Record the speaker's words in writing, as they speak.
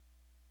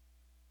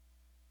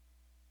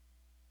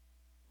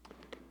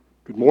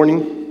Good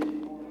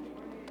morning.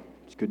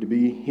 It's good to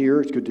be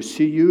here. It's good to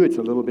see you. It's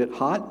a little bit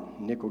hot.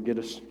 Nick will get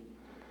us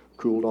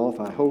cooled off,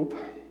 I hope,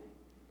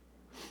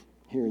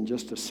 here in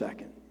just a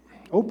second.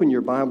 Open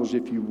your Bibles,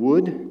 if you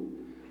would,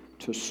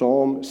 to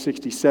Psalm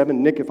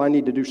 67. Nick, if I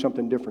need to do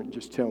something different,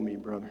 just tell me,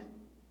 brother.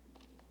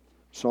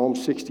 Psalm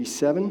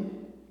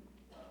 67.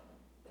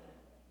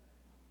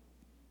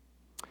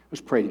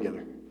 Let's pray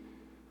together.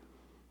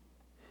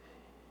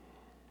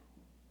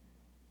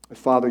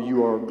 Father,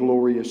 you are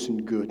glorious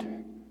and good.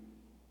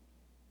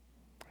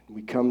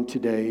 We come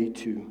today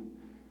to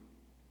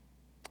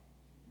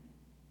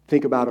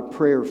think about a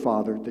prayer,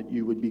 Father, that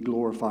you would be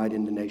glorified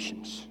in the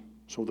nations,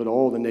 so that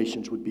all the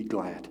nations would be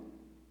glad.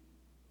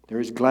 There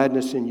is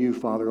gladness in you,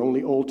 Father.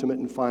 Only ultimate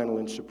and final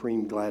and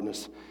supreme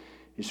gladness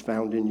is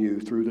found in you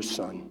through the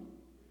Son,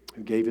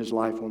 who gave his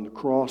life on the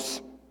cross,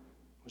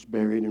 was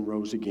buried, and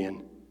rose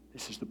again.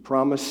 This is the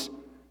promise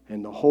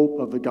and the hope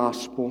of the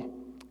gospel,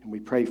 and we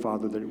pray,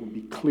 Father, that it will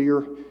be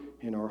clear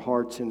in our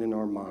hearts and in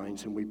our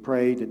minds. And we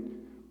pray that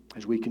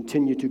as we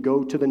continue to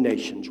go to the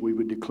nations, we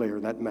would declare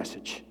that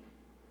message.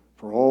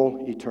 For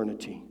all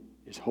eternity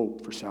is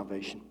hope for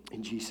salvation.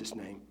 In Jesus'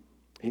 name,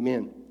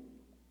 amen.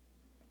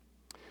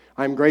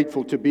 I'm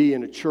grateful to be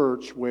in a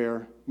church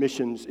where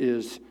missions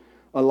is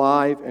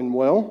alive and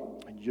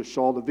well. You just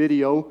saw the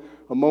video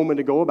a moment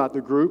ago about the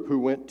group who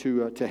went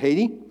to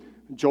Haiti.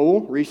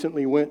 Joel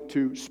recently went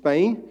to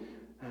Spain.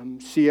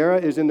 Sierra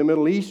is in the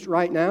Middle East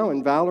right now,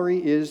 and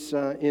Valerie is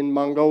in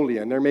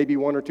Mongolia. And there may be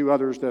one or two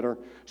others that are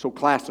so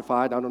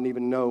classified, I don't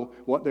even know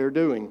what they're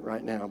doing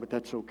right now, but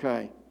that's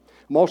okay.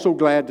 I'm also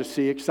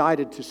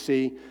excited to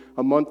see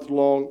a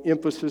month-long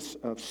emphasis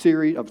of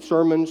series of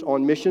sermons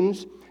on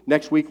missions.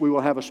 Next week we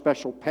will have a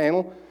special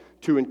panel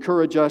to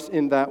encourage us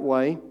in that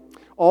way.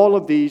 All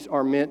of these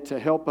are meant to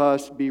help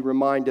us be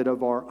reminded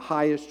of our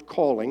highest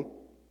calling.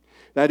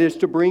 That is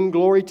to bring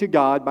glory to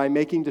God by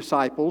making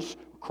disciples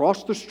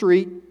across the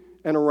street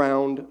and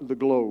around the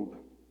globe.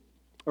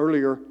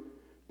 Earlier,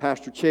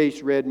 Pastor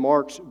Chase read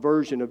Mark's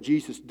version of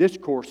Jesus'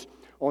 discourse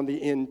on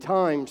the end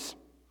times.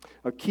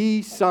 A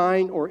key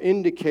sign or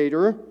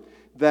indicator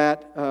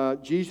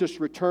that Jesus'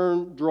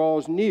 return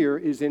draws near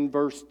is in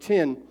verse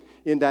 10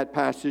 in that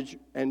passage,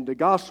 and the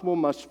gospel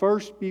must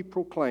first be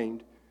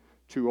proclaimed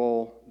to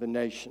all the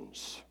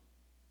nations.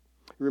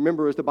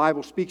 Remember, as the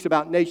Bible speaks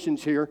about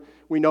nations here,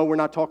 we know we're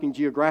not talking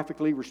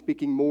geographically, we're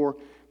speaking more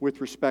with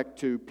respect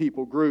to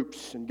people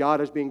groups. And God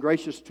is being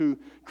gracious to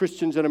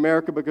Christians in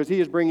America because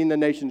He is bringing the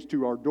nations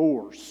to our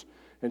doors.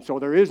 And so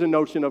there is a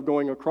notion of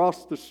going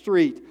across the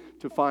street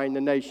to find the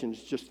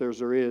nations, just as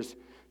there is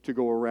to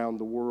go around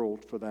the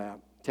world for that.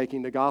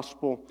 Taking the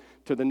gospel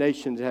to the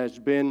nations has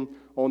been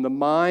on the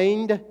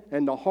mind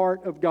and the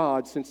heart of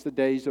God since the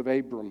days of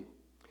Abram.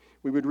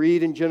 We would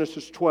read in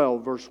Genesis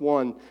 12, verse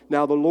 1,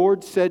 "Now the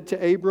Lord said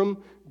to Abram,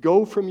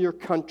 Go from your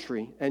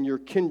country and your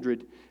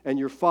kindred and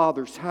your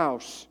father's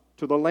house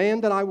to the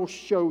land that I will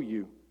show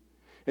you.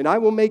 And I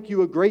will make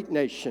you a great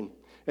nation,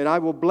 and I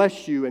will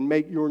bless you and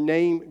make your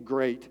name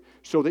great,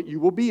 so that you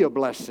will be a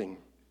blessing.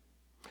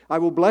 I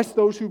will bless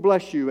those who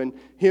bless you, and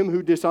him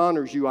who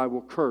dishonors you I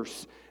will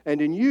curse.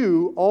 And in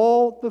you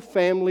all the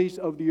families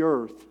of the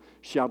earth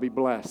shall be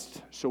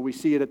blessed." So we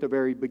see it at the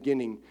very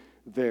beginning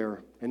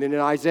there. And then in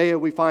Isaiah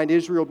we find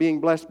Israel being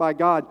blessed by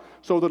God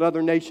so that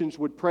other nations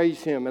would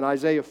praise Him. In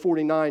Isaiah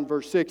 49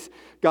 verse 6,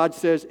 God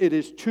says, "It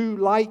is too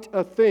light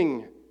a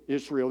thing,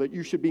 Israel, that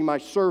you should be my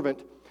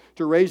servant,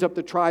 to raise up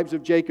the tribes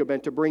of Jacob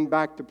and to bring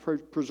back the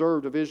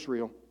preserved of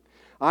Israel.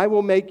 I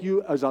will make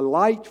you as a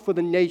light for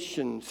the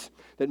nations,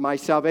 that my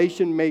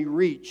salvation may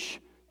reach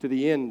to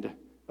the end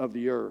of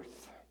the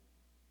earth."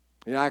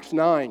 In Acts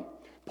 9,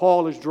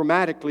 Paul is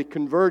dramatically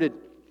converted.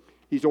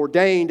 He's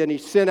ordained and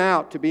he's sent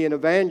out to be an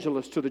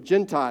evangelist to the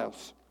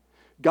Gentiles.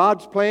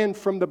 God's plan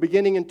from the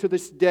beginning and to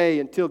this day,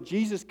 until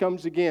Jesus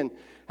comes again,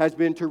 has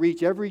been to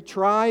reach every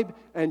tribe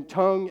and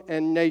tongue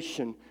and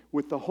nation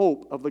with the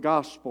hope of the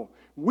gospel.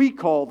 We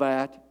call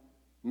that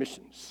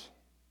missions.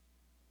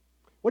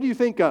 What do you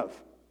think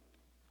of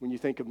when you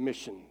think of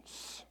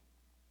missions?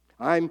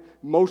 I'm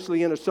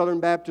mostly in a Southern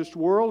Baptist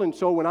world, and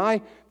so when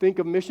I think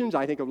of missions,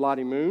 I think of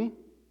Lottie Moon.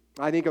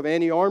 I think of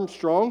Annie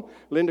Armstrong.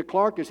 Linda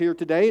Clark is here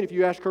today, and if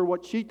you ask her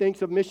what she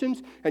thinks of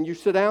missions, and you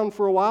sit down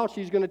for a while,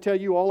 she's going to tell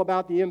you all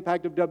about the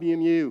impact of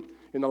WMU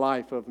in the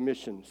life of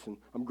missions. And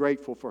I'm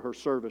grateful for her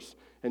service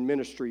and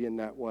ministry in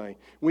that way.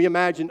 We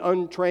imagine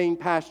untrained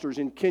pastors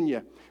in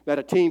Kenya that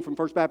a team from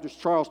First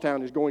Baptist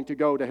Charlestown is going to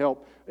go to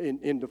help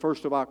in the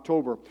 1st of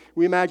October.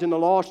 We imagine the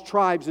lost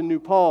tribes in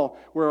Nepal,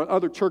 where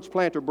other church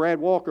planter, Brad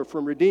Walker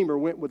from Redeemer,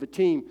 went with a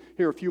team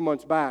here a few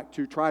months back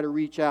to try to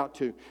reach out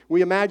to.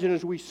 We imagine,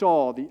 as we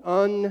saw, the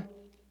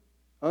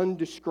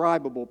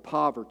undescribable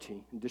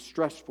poverty and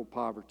distressful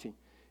poverty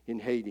in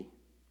Haiti.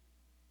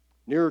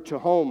 Nearer to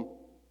home,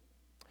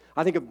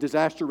 I think of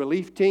disaster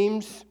relief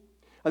teams.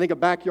 I think of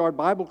backyard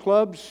Bible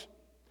clubs.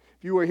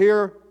 If you were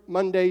here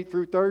Monday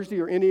through Thursday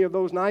or any of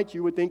those nights,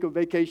 you would think of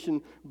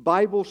Vacation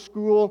Bible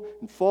School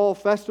and fall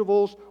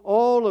festivals.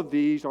 All of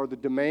these are the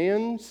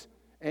demands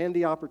and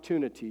the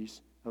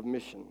opportunities of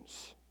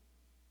missions.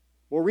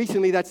 More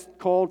recently, that's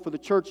called for the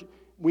church,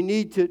 we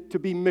need to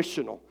be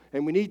missional.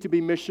 And we need to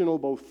be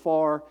missional both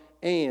far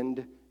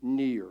and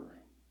near.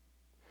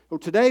 So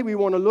today we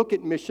want to look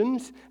at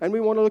missions, and we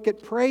want to look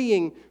at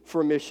praying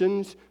for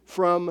missions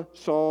from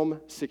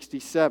Psalm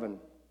 67.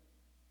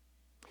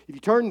 If you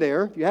turn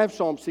there, if you have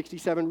Psalm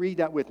 67, read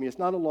that with me. It's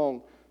not a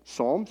long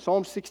psalm.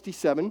 Psalm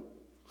 67,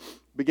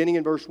 beginning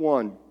in verse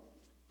 1.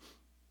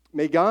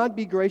 May God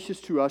be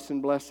gracious to us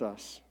and bless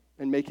us,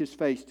 and make His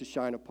face to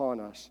shine upon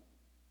us,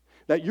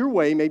 that your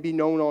way may be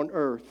known on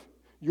earth,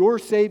 your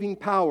saving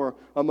power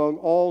among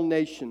all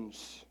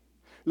nations.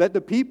 Let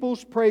the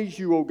peoples praise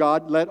you, O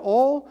God. Let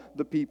all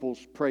the peoples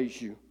praise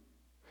you.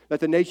 Let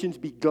the nations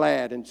be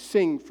glad and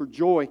sing for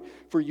joy.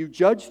 For you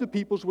judge the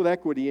peoples with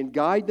equity and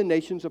guide the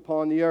nations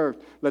upon the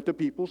earth. Let the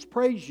peoples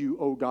praise you,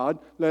 O God.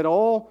 Let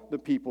all the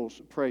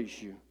peoples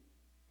praise you.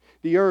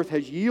 The earth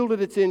has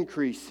yielded its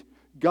increase.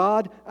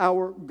 God,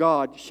 our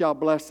God, shall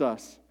bless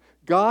us.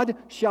 God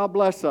shall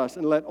bless us,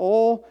 and let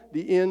all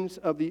the ends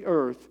of the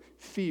earth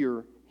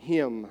fear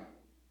Him.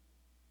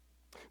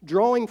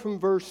 Drawing from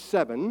verse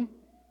 7,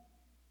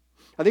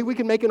 I think we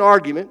can make an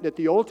argument that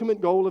the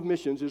ultimate goal of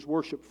missions is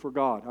worship for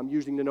God. I'm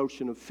using the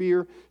notion of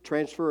fear,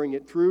 transferring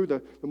it through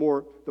the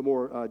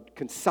more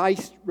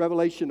concise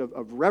revelation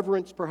of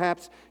reverence,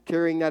 perhaps,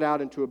 carrying that out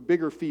into a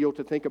bigger field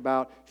to think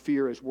about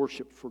fear as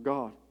worship for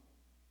God.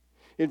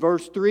 In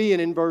verse 3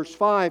 and in verse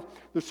 5,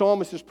 the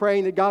psalmist is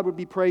praying that God would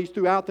be praised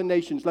throughout the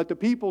nations. Let the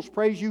peoples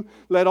praise you.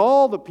 Let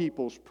all the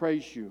peoples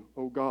praise you,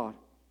 O God.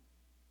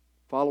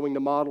 Following the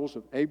models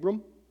of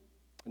Abram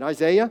and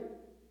Isaiah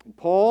and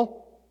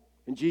Paul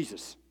and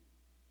Jesus,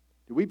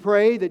 do we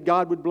pray that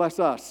God would bless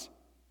us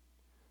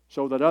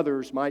so that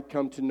others might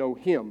come to know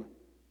Him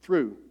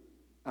through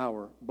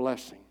our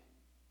blessing?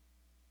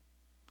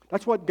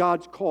 That's what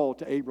God's call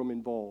to Abram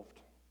involved.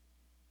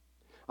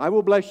 I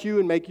will bless you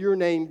and make your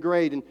name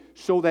great, and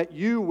so that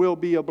you will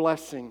be a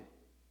blessing.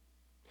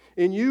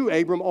 In you,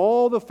 Abram,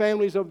 all the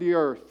families of the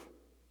earth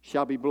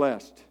shall be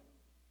blessed.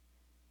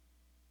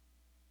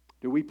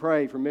 Do we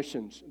pray for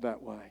missions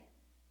that way?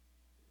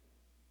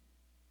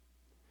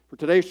 For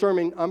today's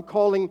sermon, I'm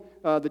calling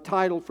the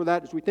title for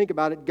that as we think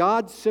about it,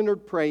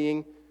 God-centered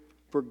praying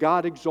for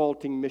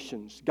God-exalting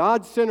missions.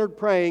 God-centered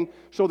praying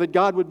so that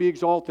God would be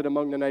exalted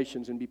among the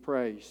nations and be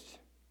praised.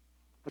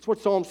 That's what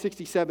Psalm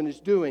 67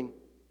 is doing.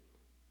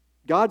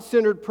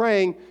 God-centered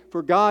praying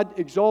for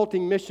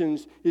God-exalting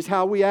missions is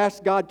how we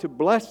ask God to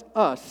bless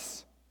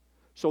us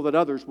so that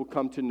others will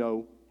come to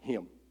know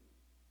Him.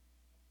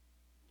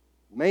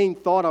 The main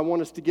thought I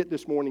want us to get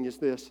this morning is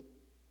this.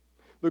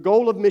 The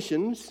goal of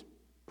missions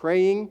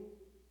praying,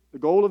 the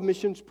goal of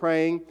missions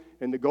praying,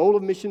 and the goal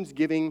of missions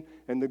giving,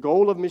 and the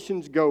goal of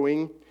missions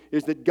going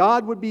is that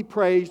God would be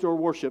praised or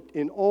worshiped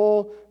in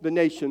all the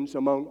nations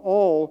among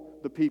all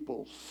the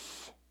peoples.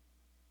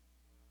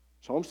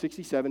 Psalm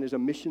 67 is a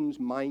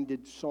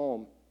missions-minded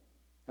psalm.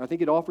 I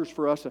think it offers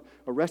for us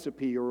a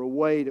recipe or a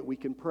way that we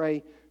can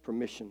pray for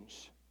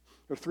missions.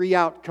 There are three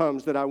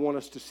outcomes that I want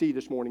us to see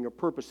this morning, or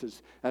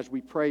purposes, as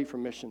we pray for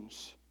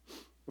missions.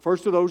 The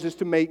first of those is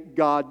to make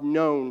God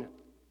known.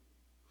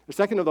 The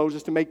second of those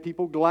is to make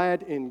people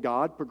glad in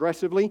God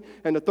progressively.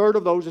 And the third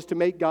of those is to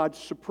make God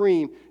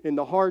supreme in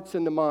the hearts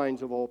and the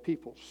minds of all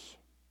peoples.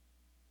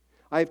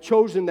 I have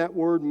chosen that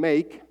word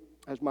make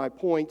as my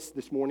points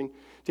this morning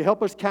to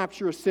help us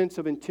capture a sense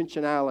of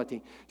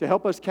intentionality, to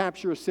help us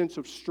capture a sense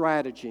of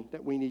strategy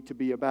that we need to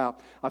be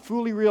about. I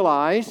fully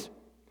realize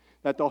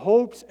that the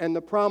hopes and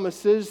the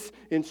promises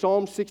in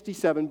Psalm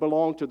 67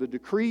 belong to the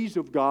decrees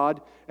of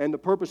God and the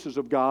purposes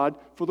of God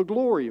for the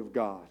glory of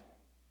God.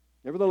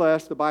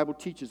 Nevertheless, the Bible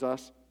teaches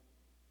us,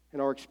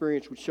 and our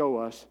experience would show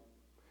us,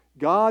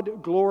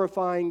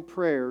 God-glorifying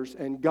prayers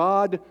and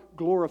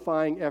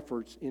God-glorifying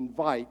efforts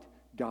invite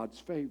God's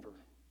favor.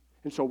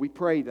 And so we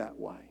pray that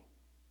way.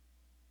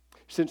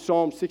 Since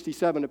Psalm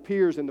 67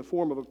 appears in the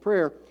form of a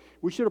prayer,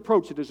 we should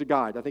approach it as a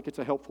guide. I think it's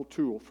a helpful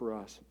tool for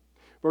us.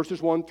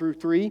 Verses 1 through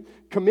 3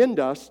 commend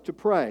us to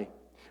pray.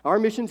 Our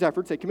missions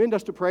efforts, they commend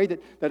us to pray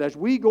that as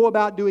we go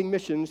about doing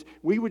missions,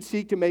 we would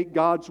seek to make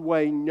God's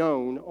way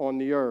known on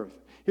the earth.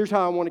 Here's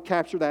how I want to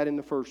capture that in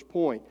the first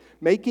point.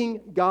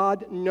 Making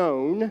God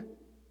known,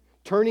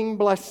 turning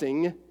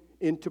blessing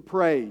into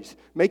praise.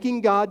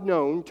 Making God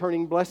known,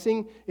 turning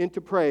blessing into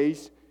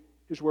praise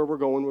is where we're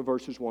going with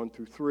verses 1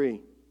 through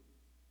 3.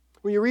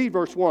 When you read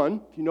verse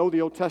 1, if you know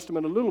the Old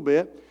Testament a little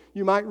bit,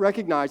 you might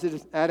recognize it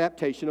as an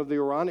adaptation of the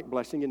Aaronic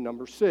blessing in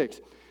number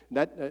 6.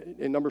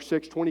 In number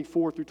 6,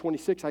 24 through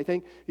 26, I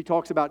think, he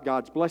talks about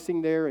God's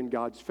blessing there and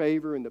God's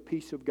favor and the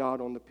peace of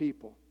God on the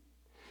people.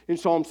 In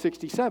Psalm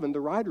 67,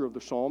 the writer of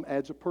the psalm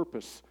adds a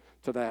purpose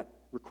to that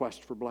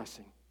request for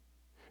blessing.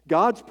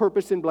 God's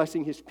purpose in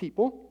blessing His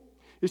people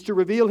is to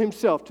reveal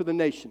Himself to the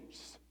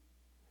nations,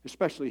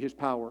 especially His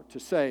power to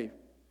save.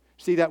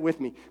 See that with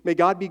me. May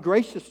God be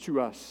gracious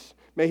to us.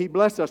 May He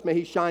bless us. May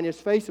He shine His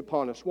face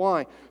upon us.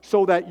 Why?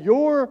 So that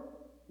your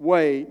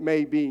way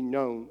may be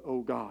known,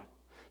 O God.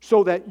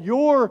 So that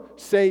your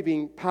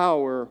saving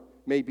power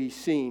may be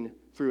seen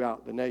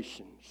throughout the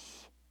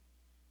nations.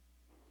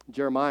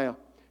 Jeremiah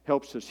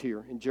helps us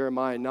here. In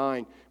Jeremiah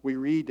 9,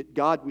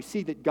 we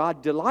see that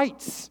God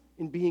delights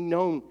in being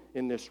known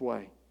in this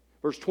way.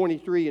 Verse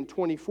 23 and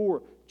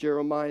 24,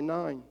 Jeremiah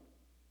 9.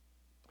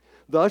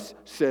 Thus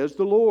says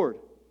the Lord,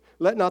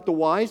 let not the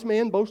wise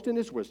man boast in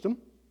his wisdom.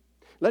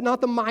 Let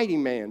not the mighty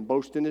man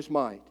boast in his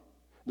might.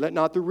 Let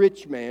not the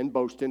rich man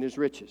boast in his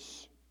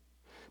riches.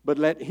 But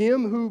let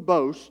him who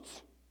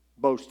boasts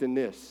boast in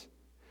this,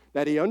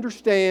 that he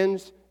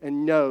understands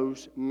and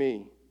knows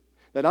me,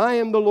 that I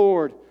am the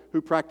Lord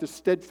who practice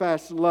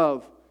steadfast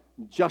love,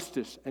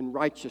 justice, and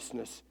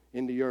righteousness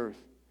in the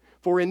earth.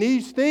 For in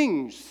these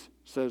things,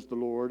 says the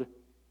Lord,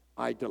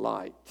 I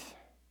delight.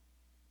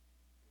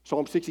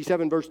 Psalm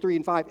 67, verse 3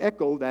 and 5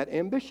 echo that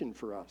ambition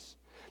for us.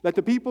 Let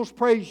the peoples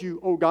praise you,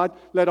 O God.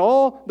 Let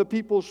all the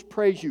peoples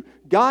praise you.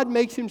 God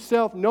makes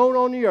himself known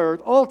on the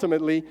earth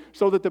ultimately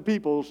so that the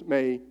peoples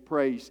may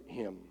praise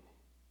him.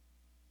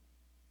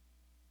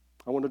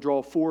 I want to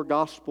draw 4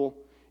 gospel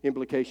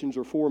implications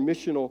or 4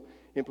 missional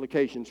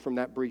implications from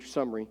that brief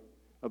summary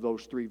of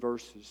those 3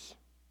 verses.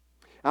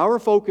 Our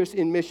focus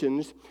in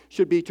missions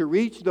should be to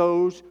reach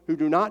those who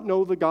do not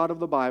know the God of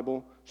the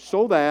Bible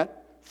so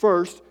that,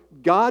 first,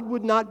 God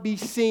would not be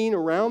seen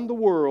around the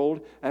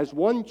world as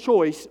one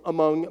choice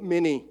among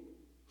many.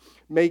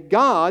 May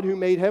God, who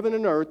made heaven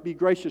and earth, be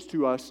gracious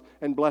to us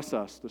and bless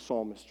us, the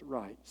psalmist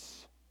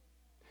writes.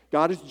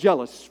 God is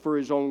jealous for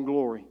his own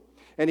glory,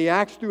 and he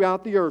acts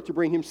throughout the earth to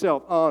bring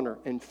himself honor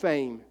and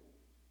fame.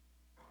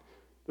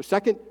 The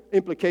second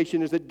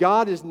implication is that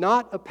God is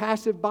not a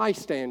passive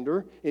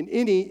bystander in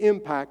any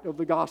impact of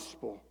the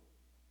gospel.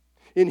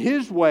 In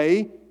his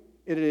way,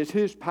 it is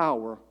his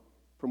power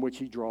from which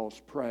he draws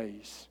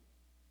praise.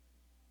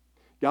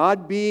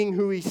 God being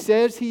who he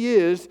says he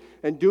is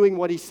and doing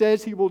what he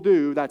says he will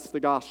do, that's the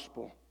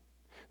gospel.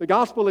 The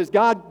gospel is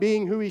God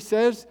being who he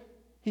says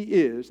he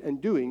is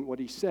and doing what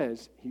he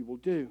says he will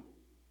do.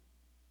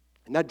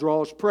 And that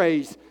draws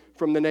praise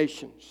from the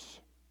nations.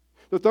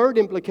 The third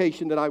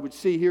implication that I would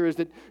see here is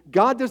that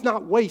God does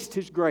not waste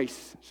his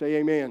grace. Say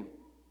amen.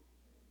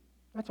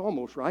 That's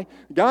almost right.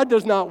 God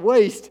does not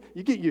waste.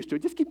 You get used to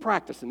it. Just keep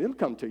practicing. It'll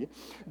come to you.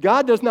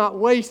 God does not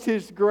waste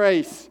his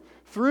grace.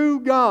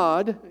 Through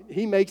God,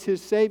 he makes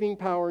his saving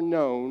power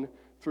known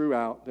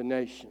throughout the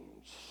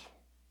nations.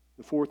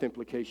 The fourth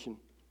implication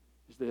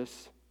is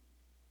this.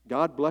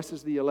 God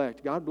blesses the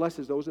elect. God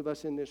blesses those of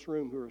us in this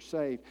room who are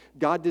saved.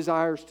 God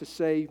desires to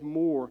save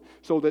more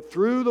so that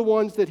through the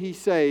ones that he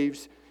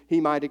saves, he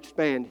might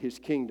expand his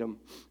kingdom.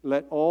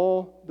 Let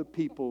all the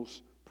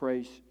peoples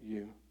praise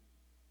you.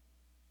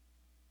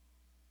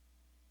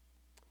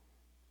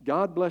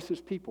 God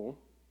blesses people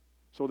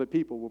so that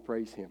people will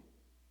praise him.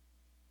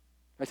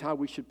 That's how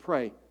we should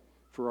pray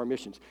for our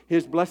missions.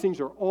 His blessings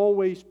are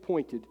always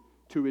pointed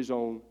to his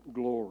own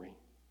glory.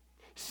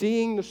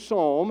 Seeing the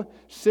psalm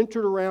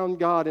centered around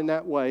God in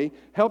that way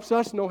helps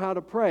us know how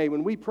to pray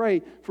when we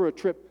pray for a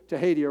trip to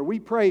Haiti, or we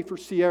pray for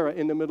Sierra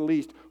in the Middle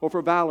East, or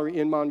for Valerie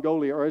in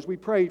Mongolia, or as we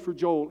prayed for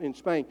Joel in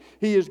Spain.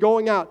 He is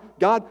going out.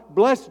 God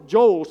bless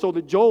Joel so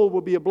that Joel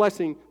will be a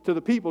blessing to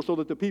the people so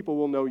that the people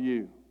will know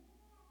you.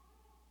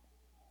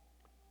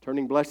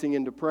 Turning blessing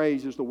into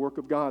praise is the work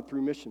of God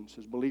through missions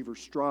as believers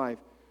strive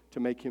to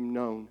make him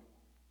known.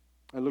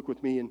 And look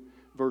with me in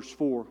verse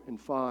 4 and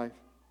 5.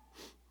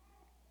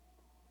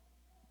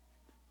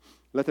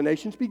 Let the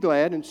nations be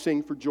glad and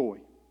sing for joy,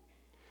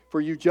 for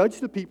you judge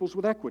the peoples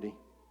with equity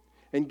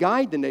and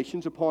guide the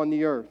nations upon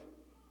the earth.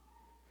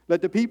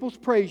 Let the peoples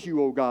praise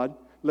you, O God.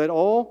 Let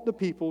all the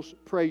peoples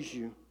praise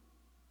you.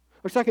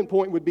 Our second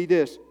point would be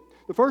this.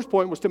 The first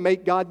point was to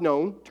make God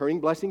known,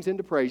 turning blessings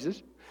into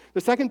praises.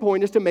 The second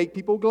point is to make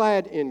people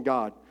glad in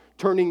God,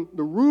 turning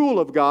the rule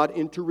of God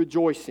into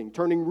rejoicing,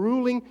 turning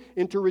ruling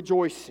into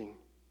rejoicing.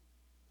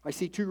 I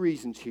see 2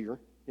 reasons here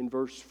in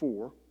verse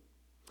 4,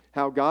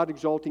 how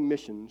God-exalting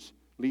missions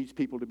leads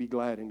people to be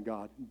glad in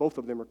God. Both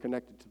of them are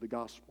connected to the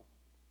gospel.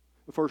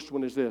 The first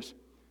one is this.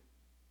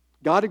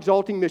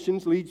 God-exalting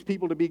missions leads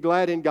people to be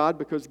glad in God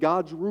because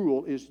God's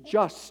rule is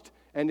just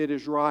and it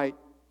is right.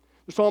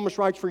 The psalmist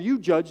writes, for you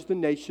judge the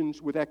nations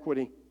with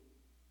equity.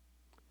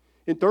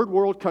 In third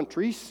world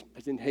countries,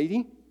 as in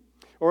Haiti,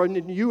 or in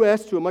the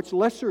U.S. to a much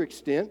lesser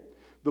extent,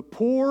 the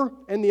poor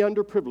and the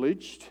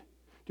underprivileged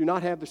do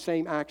not have the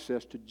same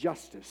access to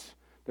justice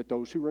that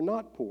those who are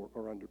not poor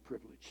or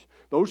underprivileged.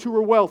 Those who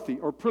are wealthy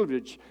or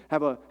privileged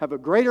have a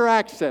greater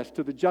access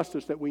to the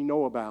justice that we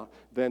know about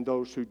than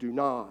those who do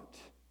not.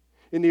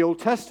 In the Old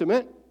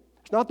Testament,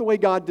 it's not the way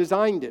God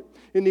designed it.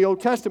 In the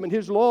Old Testament,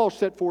 his law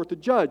set forth a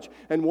judge,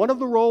 and one of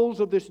the roles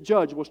of this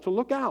judge was to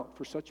look out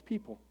for such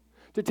people,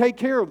 to take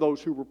care of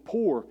those who were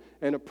poor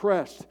and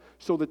oppressed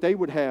so that they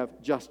would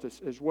have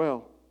justice as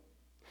well.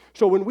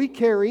 So when we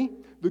carry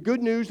the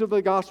good news of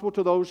the gospel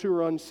to those who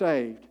are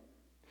unsaved,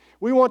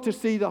 we want to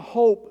see the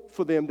hope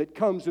for them that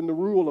comes in the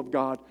rule of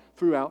God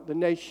throughout the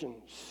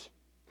nations.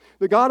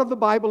 The God of the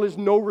Bible is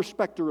no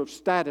respecter of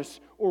status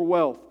or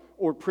wealth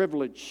or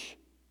privilege.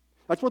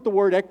 That's what the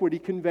word equity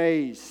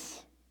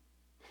conveys.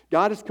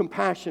 God is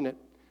compassionate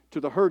to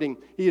the hurting.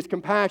 He is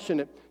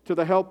compassionate to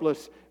the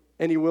helpless.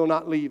 and He will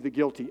not leave the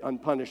guilty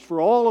unpunished.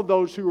 For all of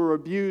those who are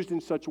abused in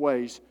such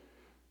ways,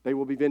 they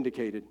will be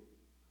vindicated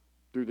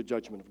through the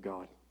judgment of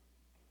God.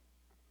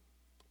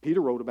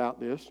 Peter wrote about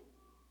this.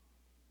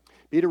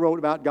 Peter wrote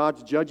about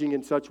God's judging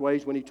in such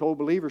ways when he told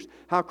believers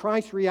how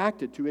Christ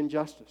reacted to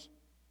injustice.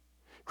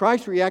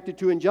 Christ reacted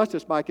to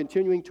injustice by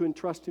continuing to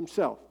entrust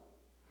Himself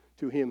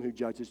to Him who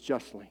judges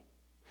justly.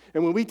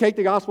 And when we take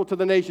the gospel to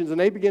the nations and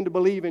they begin to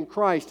believe in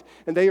Christ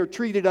and they are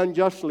treated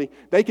unjustly,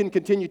 they can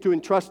continue to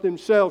entrust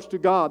themselves to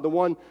God, the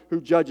one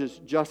who judges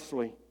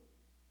justly.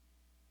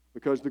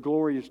 Because the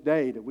glorious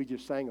day that we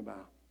just sang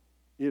about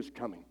is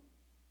coming.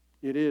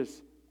 It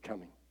is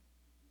coming.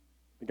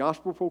 The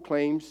gospel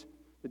proclaims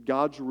that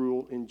God's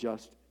rule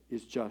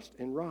is just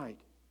and right.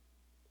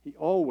 He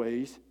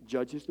always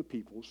judges the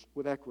peoples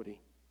with equity.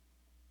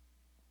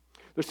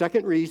 The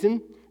second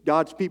reason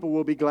God's people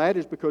will be glad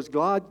is because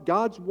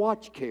God's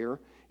watch care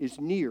is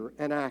near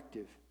and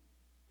active.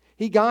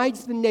 He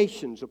guides the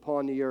nations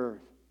upon the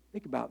earth.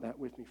 Think about that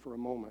with me for a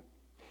moment.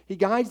 He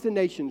guides the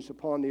nations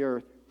upon the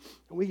earth.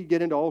 And we could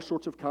get into all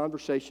sorts of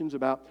conversations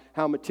about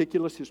how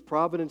meticulous His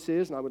providence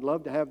is, and I would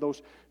love to have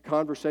those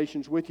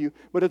conversations with you.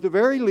 But at the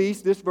very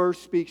least, this verse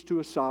speaks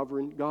to a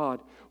sovereign God,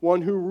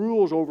 one who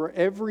rules over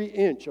every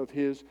inch of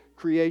His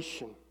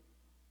creation.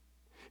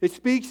 It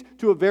speaks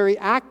to a very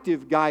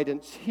active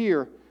guidance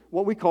here,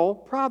 what we call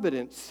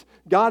providence.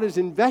 God is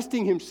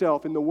investing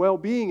Himself in the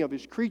well-being of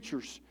His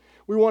creatures.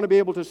 We want to be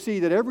able to see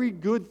that every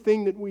good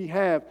thing that we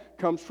have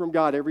comes from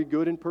God. Every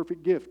good and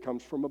perfect gift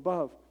comes from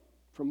above,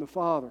 from the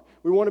Father.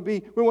 We want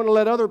to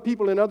let other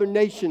people in other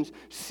nations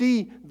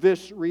see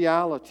this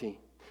reality.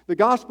 The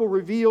gospel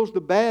reveals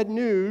the bad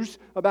news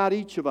about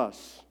each of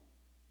us.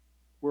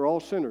 We're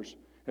all sinners,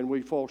 and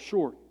we fall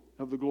short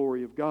of the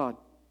glory of God.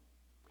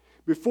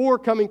 Before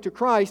coming to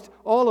Christ,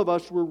 all of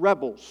us were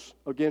rebels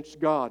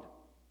against God.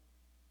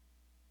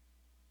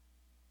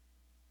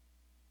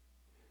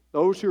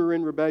 Those who are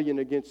in rebellion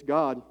against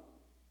God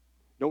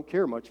don't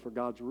care much for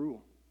God's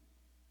rule.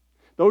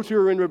 Those who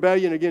are in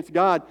rebellion against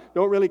God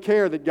don't really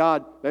care that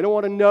they don't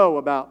want to know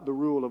about the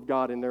rule of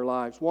God in their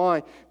lives.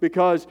 Why?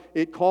 Because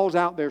it calls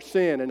out their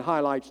sin and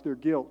highlights their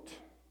guilt.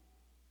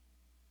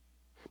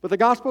 But the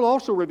gospel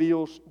also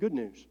reveals good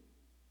news.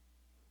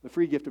 The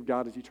free gift of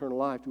God is eternal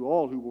life to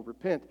all who will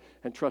repent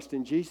and trust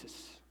in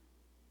Jesus.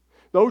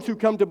 Those who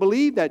come to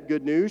believe that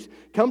good news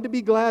come to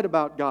be glad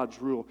about God's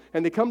rule,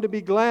 and they come to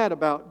be glad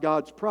about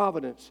God's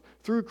providence.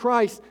 Through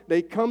Christ,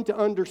 they come to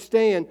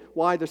understand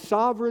why the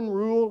sovereign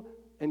rule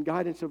and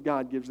guidance of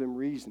God gives them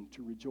reason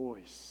to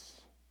rejoice.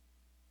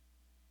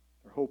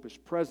 Their hope is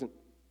present,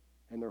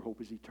 and their hope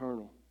is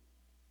eternal.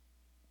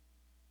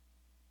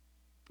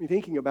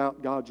 Thinking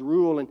about God's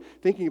rule and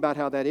thinking about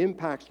how that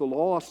impacts the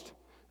lost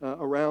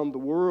around the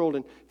world,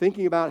 and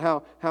thinking about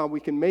how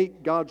we can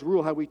make God's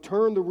rule, how we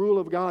turn the rule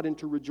of God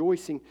into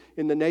rejoicing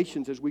in the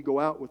nations as we go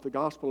out with the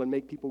gospel and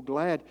make people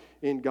glad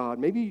in God.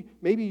 Maybe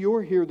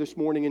you're here this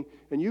morning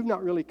and you've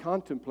not really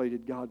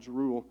contemplated God's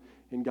rule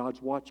and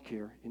God's watch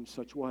care in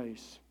such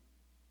ways.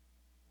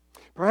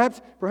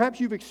 Perhaps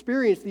you've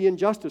experienced the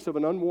injustice of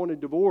an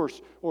unwanted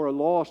divorce or a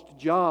lost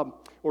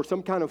job or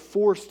some kind of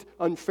forced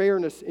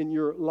unfairness in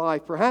your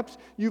life. Perhaps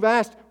you've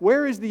asked,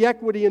 where is the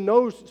equity in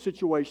those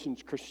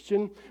situations,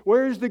 Christian?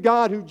 Where is the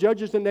God who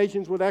judges the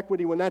nations with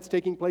equity when that's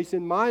taking place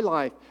in my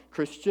life,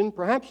 Christian?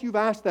 Perhaps you've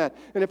asked that.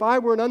 And if I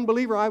were an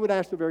unbeliever, I would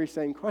ask the very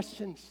same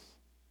questions.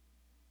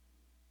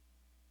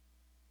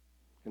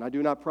 And I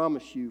do not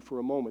promise you for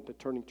a moment that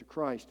turning to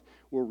Christ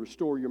will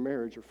restore your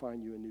marriage or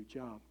find you a new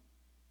job.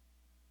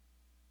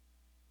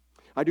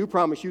 I do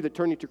promise you that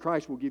turning to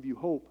Christ will give you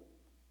hope,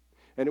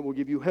 and it will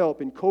give you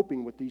help in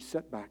coping with these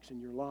setbacks in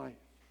your life.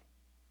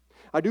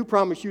 I do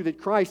promise you that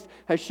Christ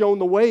has shown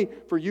the way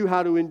for you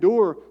how to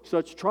endure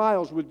such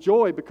trials with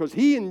joy, because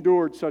He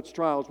endured such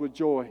trials with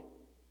joy.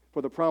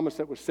 For the promise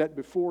that was set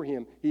before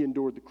Him, He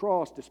endured the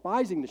cross,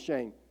 despising the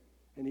shame,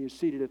 and He is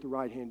seated at the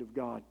right hand of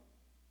God.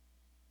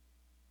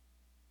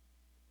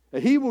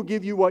 And He will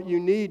give you what you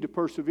need to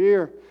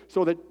persevere,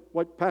 so that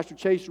what Pastor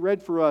Chase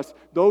read for us,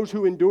 those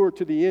who endure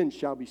to the end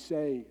shall be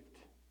saved.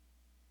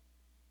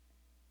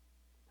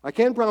 I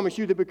can promise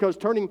you that because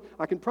turning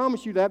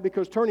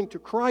to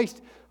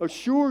Christ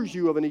assures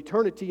you of an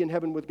eternity in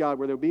heaven with God,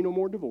 where there'll be no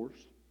more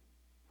divorce,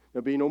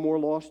 there'll be no more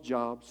lost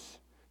jobs,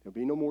 there'll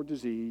be no more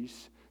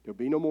disease, there'll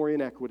be no more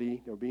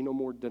inequity, there'll be no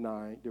more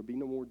denying, there'll be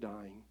no more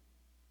dying.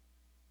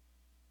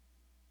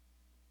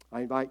 I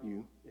invite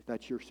you, if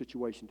that's your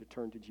situation, to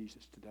turn to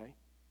Jesus today.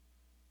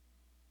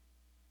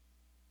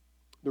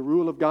 The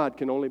rule of God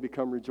can only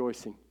become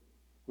rejoicing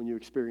when you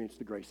experience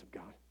the grace of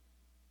God.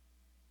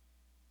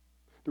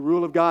 The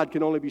rule of God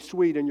can only be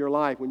sweet in your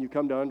life when you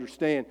come to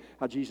understand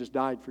how Jesus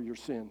died for your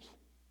sins.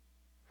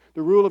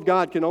 The rule of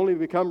God can only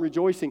become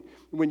rejoicing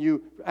when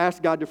you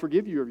ask God to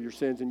forgive you of your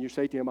sins and you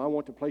say to Him, I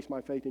want to place my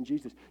faith in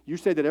Jesus. You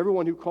say that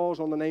everyone who calls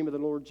on the name of the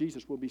Lord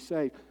Jesus will be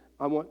saved.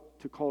 I want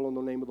to call on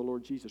the name of the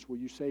Lord Jesus. Will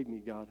you save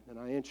me, God? And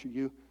I answer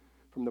you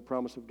from the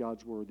promise of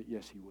God's word that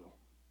yes, He will.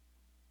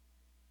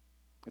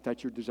 If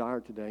that's your desire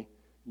today,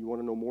 you want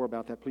to know more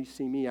about that, please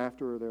see me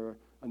after, or there are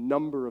a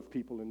number of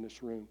people in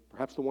this room,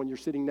 perhaps the one you're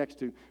sitting next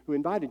to, who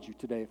invited you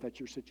today, if that's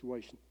your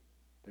situation.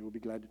 They will be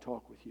glad to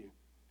talk with you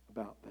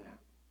about that.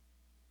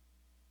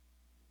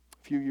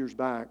 A few years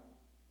back,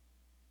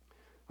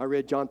 I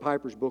read John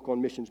Piper's book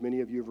on missions.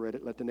 Many of you have read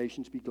it, Let the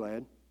Nations Be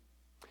Glad.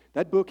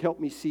 That book helped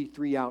me see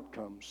three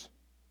outcomes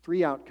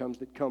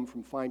that come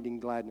from finding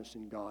gladness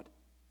in God.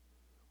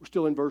 We're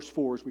still in verse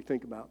 4 as we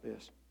think about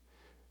this.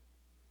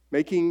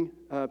 Making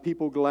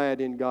people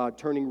glad in God,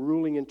 turning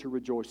ruling into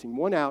rejoicing.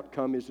 One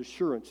outcome is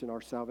assurance in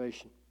our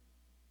salvation.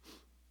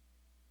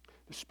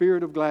 The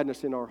spirit of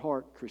gladness in our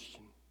heart,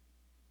 Christian.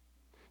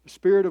 The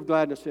spirit of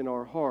gladness in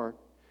our heart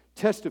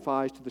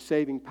testifies to the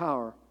saving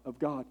power of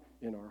God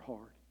in our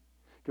heart.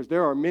 Because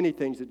there are many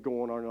things that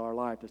go on in our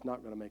life that's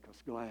not going to make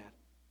us glad.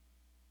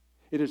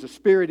 It is a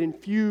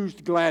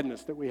spirit-infused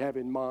gladness that we have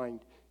in mind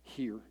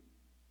here.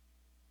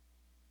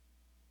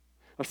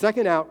 A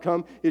second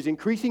outcome is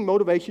increasing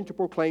motivation to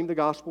proclaim the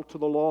gospel to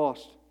the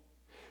lost.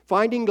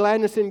 Finding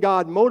gladness in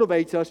God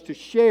motivates us to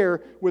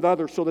share with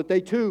others so that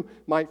they too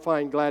might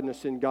find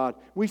gladness in God.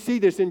 We see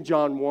this in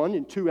John 1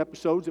 in 2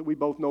 episodes that we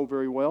both know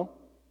very well.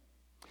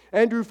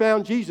 Andrew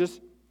found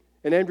Jesus,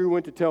 and Andrew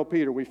went to tell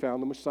Peter, we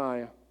found the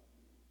Messiah.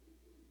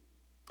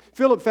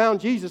 Philip found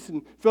Jesus,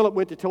 and Philip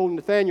went to tell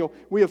Nathanael,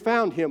 we have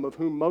found him of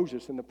whom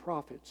Moses and the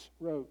prophets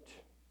wrote.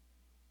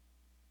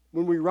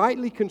 When we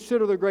rightly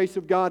consider the grace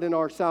of God in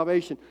our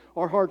salvation,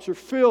 our hearts are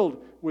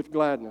filled with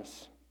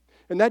gladness.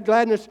 And that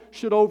gladness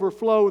should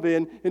overflow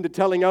then into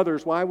telling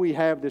others why we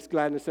have this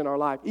gladness in our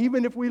life.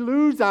 Even if we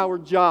lose our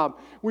job,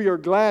 we are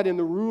glad in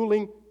the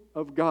ruling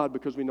of God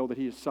because we know that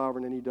He is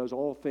sovereign and He does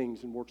all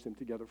things and works them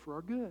together for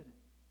our good.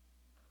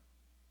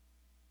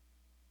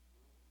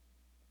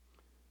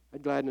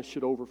 That gladness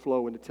should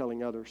overflow into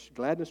telling others.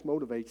 Gladness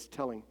motivates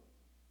telling.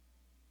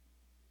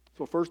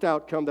 So first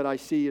outcome that I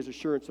see is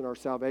assurance in our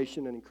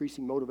salvation and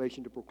increasing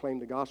motivation to proclaim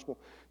the gospel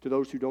to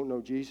those who don't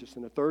know Jesus.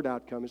 And the third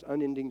outcome is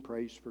unending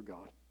praise for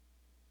God.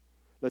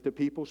 Let the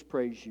peoples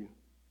praise you.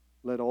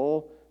 Let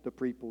all the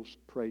peoples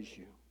praise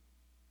you.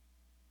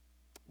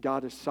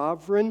 God is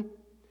sovereign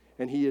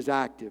and He is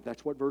active.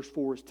 That's what verse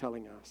 4 is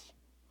telling us.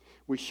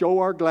 We show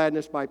our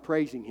gladness by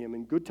praising Him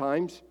in good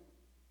times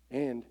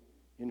and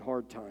in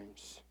hard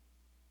times.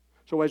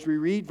 So as we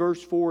read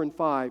verse 4 and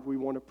 5, we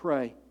want to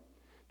pray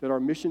that our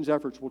missions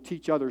efforts will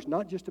teach others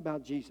not just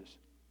about Jesus,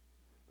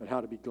 but how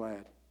to be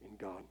glad in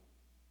God.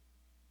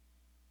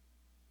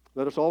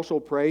 Let us also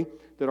pray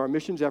that our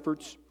missions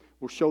efforts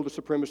will show the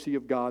supremacy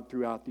of God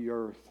throughout the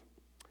earth.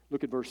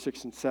 Look at verse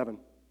 6 and 7.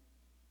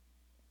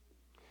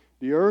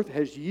 The earth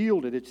has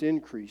yielded its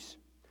increase.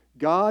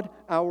 God,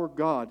 our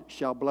God,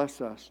 shall bless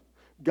us.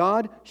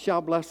 God shall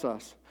bless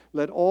us.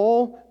 Let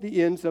all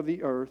the ends of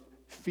the earth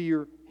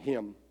fear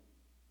Him.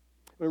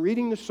 I'm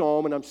reading the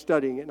psalm and I'm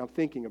studying it and I'm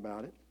thinking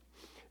about it.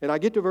 And I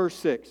get to verse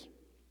 6.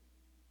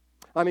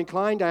 I'm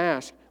inclined to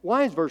ask,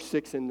 why is verse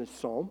 6 in this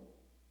psalm?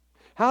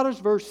 How does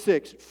verse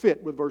 6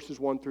 fit with verses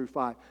 1 through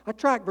 5? I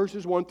track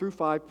verses 1 through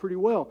 5 pretty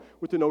well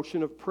with the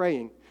notion of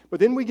praying. But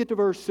then we get to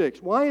verse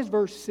 6. Why is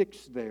verse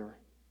 6 there?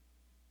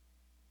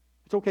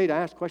 It's okay to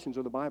ask questions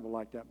of the Bible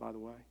like that, by the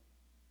way.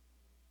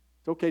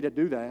 It's okay to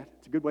do that.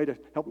 It's a good way to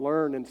help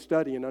learn and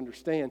study and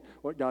understand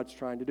what God's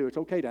trying to do. It's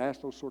okay to ask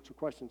those sorts of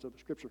questions of the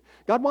Scripture.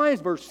 God, why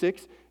is verse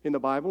 6 in the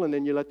Bible? And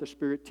then you let the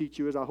Spirit teach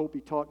you as I hope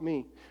He taught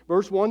me.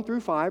 Verse 1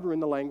 through 5 are in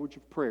the language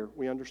of prayer.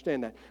 We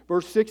understand that.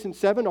 Verse 6 and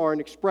 7 are an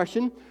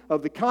expression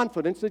of the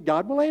confidence that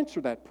God will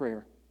answer that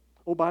prayer.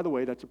 Oh, by the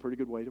way, that's a pretty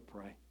good way to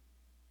pray.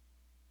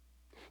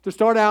 To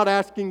start out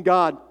asking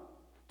God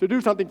to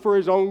do something for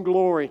His own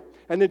glory,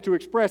 and then to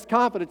express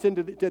confidence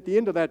at the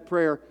end of that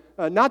prayer.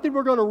 Not that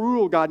we're going to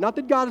rule God, not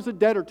that God is a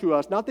debtor to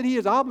us, not that He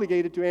is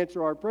obligated to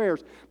answer our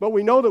prayers, but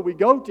we know that we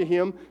go to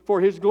Him for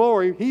His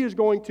glory. We're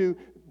going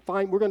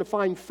to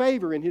find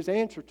favor in His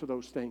answer to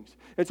those things.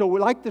 And so,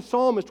 like the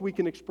psalmist, we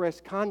can express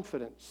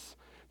confidence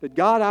that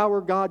God,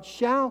 our God,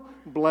 shall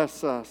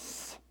bless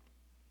us.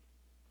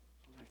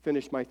 I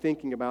finished my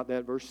thinking about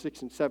that. Verse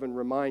 6 and 7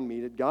 remind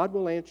me that God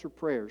will answer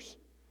prayers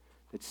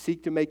that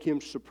seek to make Him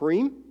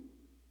supreme.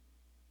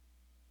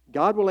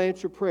 God will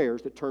answer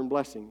prayers that turn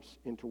blessings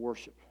into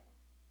worship.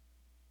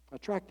 Now,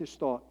 track this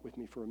thought with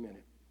me for a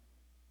minute.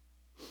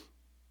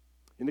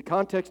 In the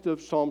context of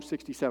Psalm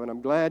 67,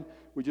 I'm glad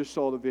we just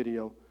saw the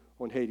video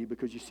on Haiti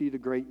because you see the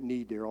great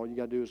need there. All you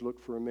got to do is look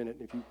for a minute.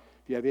 If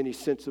you have any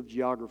sense of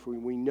geography,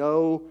 we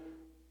know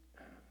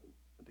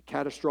the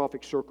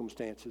catastrophic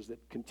circumstances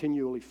that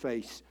continually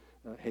face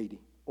Haiti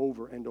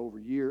over and over,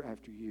 year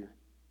after year.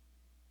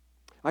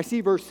 I see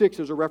verse 6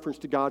 as a reference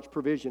to God's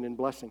provision and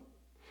blessing.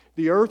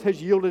 The earth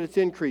has yielded its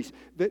increase.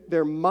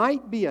 There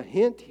might be a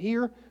hint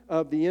here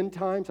of the end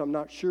times. I'm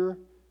not sure.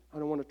 I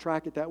don't want to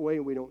track it that way,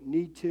 and we don't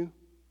need to.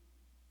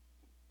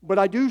 But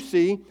I do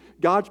see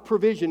God's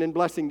provision and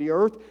blessing. The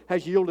earth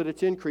has yielded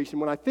its increase.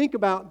 And when I think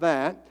about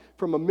that,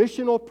 from a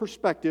missional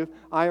perspective,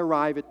 I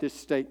arrive at this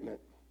statement.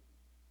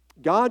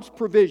 God's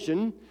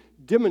provision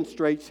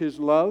demonstrates His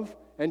love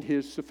and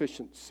His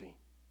sufficiency.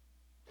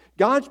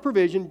 God's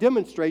provision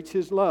demonstrates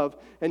His love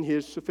and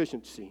His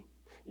sufficiency.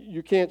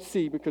 you can't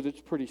see because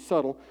it's pretty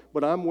subtle,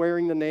 but I'm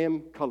wearing the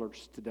NAM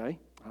colors today.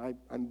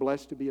 I'm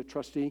blessed to be a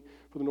trustee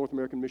for the North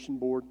American Mission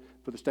Board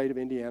for the state of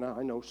Indiana.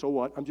 I know, so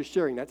what? I'm just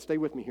sharing that. Stay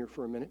with me here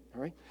for a minute,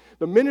 all right?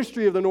 The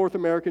ministry of the North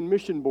American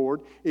Mission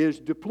Board is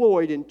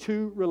deployed in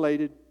two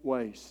related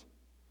ways.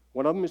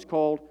 One of them is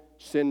called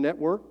Send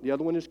Network. The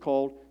other one is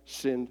called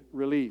Send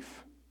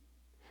Relief.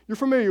 You're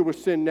familiar with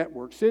Send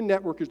Network. Send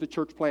Network is the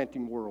church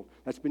planting world.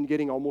 That's been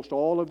getting almost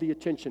all of the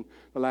attention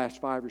the last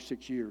 5 or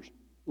 6 years.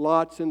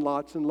 Lots and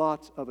lots and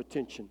lots of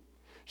attention.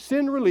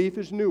 Send Relief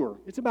is newer.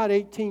 It's about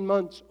 18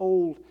 months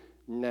old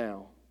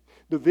now.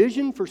 The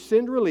vision for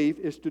Send Relief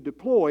is to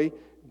deploy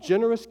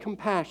generous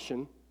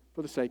compassion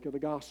for the sake of the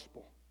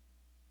gospel.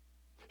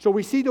 So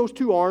we see those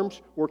two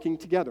arms working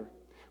together.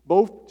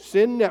 Both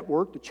Send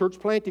Network, the church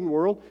planting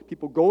world,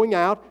 people going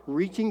out,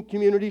 reaching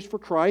communities for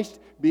Christ,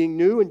 being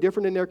new and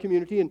different in their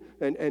community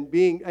and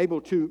being able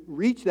to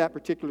reach that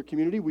particular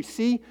community. We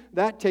see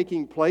that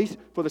taking place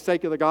for the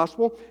sake of the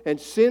gospel.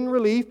 And Send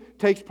Relief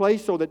takes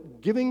place so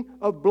that giving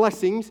of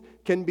blessings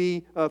can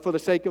be for the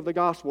sake of the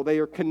gospel. They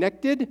are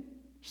connected.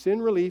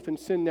 Send Relief and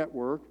Send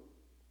Network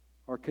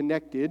are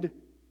connected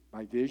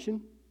by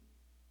vision,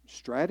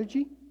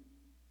 strategy,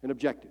 and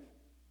objective.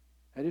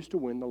 That is to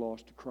win the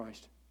lost to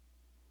Christ.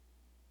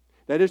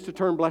 That is to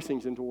turn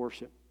blessings into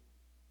worship.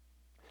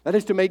 That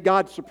is to make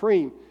God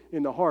supreme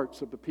in the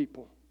hearts of the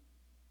people.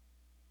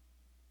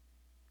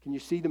 Can you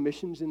see the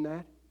missions in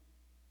that?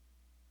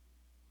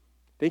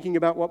 Thinking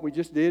about what we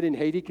just did in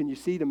Haiti, can you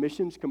see the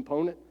missions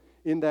component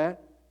in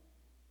that?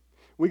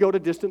 We go to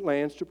distant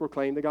lands to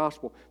proclaim the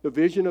gospel. The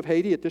vision of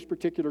Haiti at this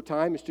particular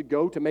time is to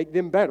go to make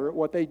them better at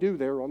what they do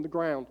there on the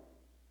ground.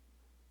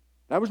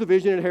 That was the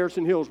vision at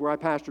Harrison Hills where I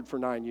pastored for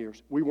 9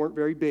 years. We weren't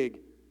very big.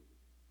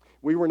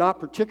 We were not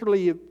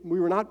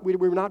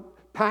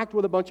packed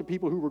with a bunch of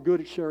people who were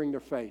good at sharing their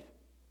faith.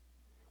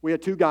 We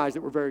had 2 guys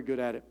that were very good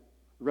at it.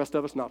 The rest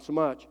of us, not so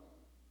much.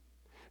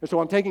 And so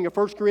I'm taking a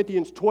 1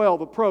 Corinthians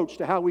 12 approach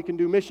to how we can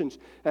do missions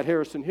at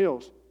Harrison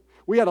Hills.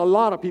 We had a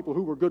lot of people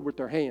who were good with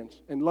their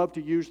hands and loved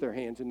to use their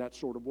hands in that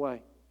sort of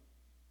way.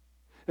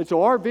 And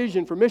so our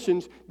vision for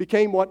missions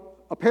became what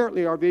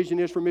apparently our vision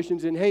is for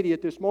missions in Haiti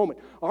at this moment.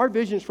 Our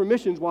visions for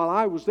missions while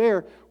I was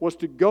there was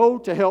to go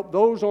to help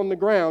those on the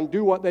ground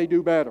do what they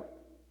do better,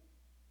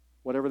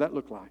 whatever that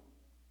looked like.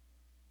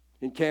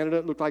 In Canada,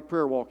 it looked like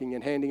prayer walking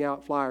and handing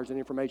out flyers and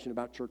information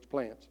about church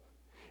plants.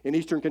 In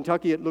eastern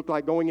Kentucky, it looked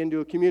like going into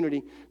a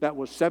community that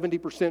was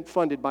 70%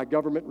 funded by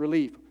government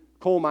relief.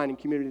 Coal mining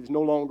community is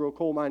no longer a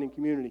coal mining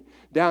community.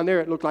 Down there,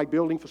 it looked like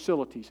building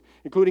facilities,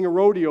 including a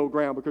rodeo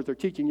ground because they're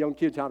teaching young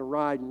kids how to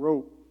ride and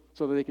rope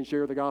so that they can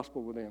share the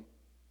gospel with them.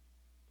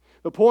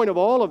 The point of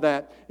all of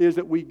that is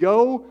that we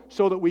go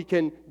so that we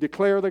can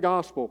declare the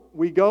gospel.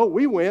 We go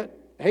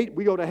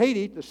to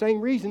Haiti, the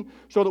same reason,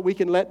 so that we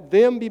can let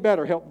them be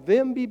better, help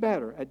them be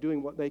better at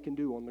doing what they can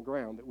do on the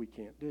ground that we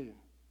can't do.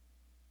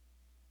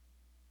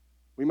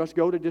 We must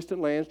go to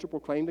distant lands to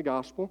proclaim the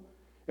gospel,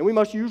 and we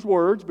must use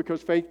words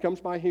because faith comes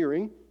by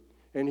hearing,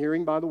 and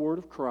hearing by the word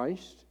of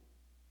Christ.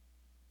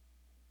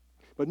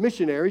 But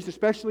missionaries,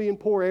 especially in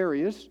poor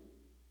areas,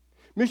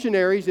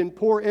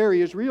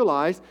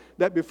 realize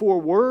that before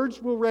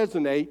words will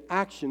resonate,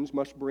 actions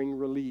must bring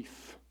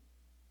relief.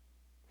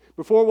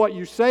 Before what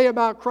you say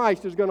about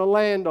Christ is going to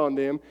land on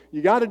them,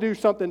 you got to do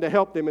something to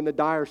help them in the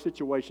dire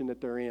situation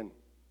that they're in.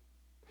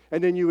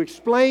 And then you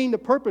explain the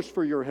purpose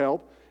for your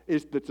help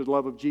is that the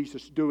love of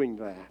Jesus doing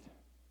that.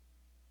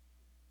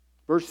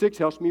 Verse 6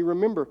 helps me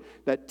remember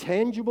that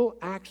tangible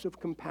acts of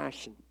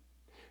compassion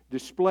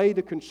display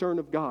the concern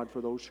of God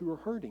for those who are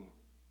hurting.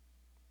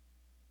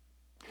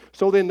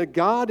 So then the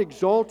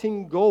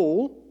God-exalting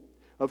goal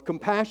of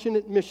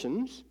compassionate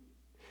missions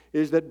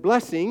is that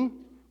blessing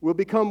will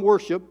become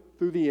worship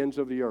through the ends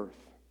of the earth.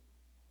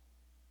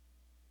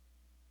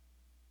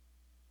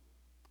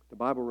 The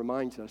Bible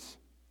reminds us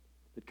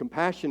that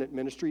compassionate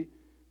ministry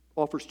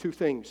offers 2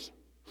 things.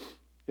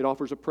 It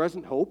offers a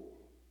present hope.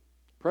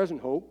 Present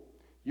hope.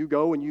 You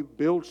go and you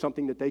build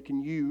something that they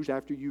can use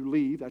after you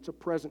leave. That's a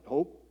present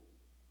hope.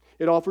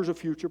 It offers a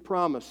future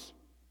promise.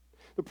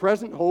 The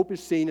present hope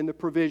is seen in the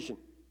provision.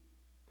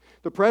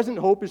 The present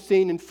hope is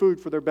seen in food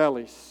for their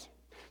bellies.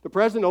 The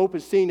present hope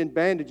is seen in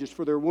bandages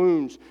for their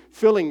wounds,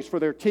 fillings for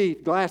their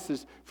teeth,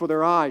 glasses for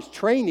their eyes,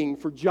 training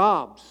for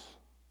jobs.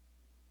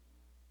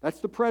 That's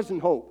the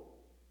present hope.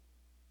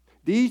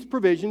 These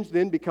provisions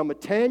then become a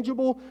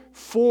tangible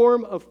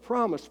form of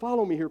promise.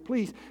 Follow me here,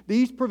 please.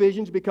 These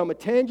provisions become a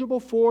tangible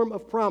form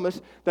of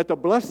promise that the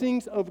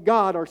blessings of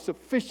God are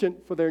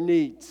sufficient for their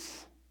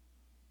needs.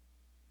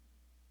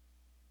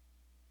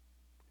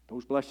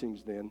 Those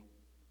blessings then,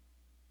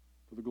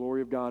 for the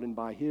glory of God and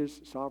by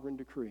His sovereign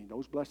decree,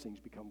 those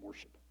blessings become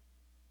worship.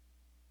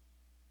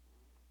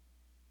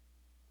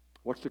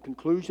 What's the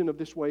conclusion of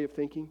this way of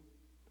thinking?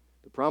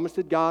 The promise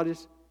that God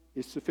is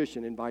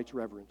sufficient invites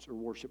reverence or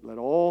worship. Let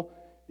all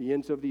the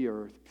ends of the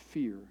earth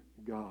fear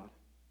God.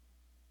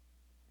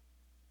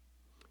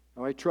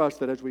 Now I trust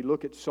that as we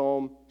look at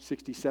Psalm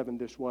 67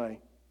 this way,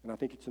 and I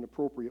think it's an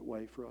appropriate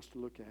way for us to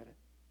look at it,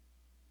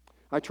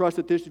 I trust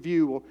that this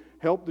view will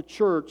help the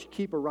church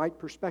keep a right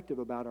perspective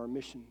about our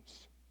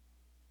missions.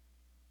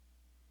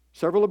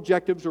 Several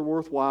objectives are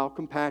worthwhile: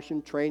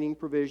 compassion, training,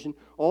 provision.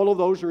 All of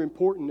those are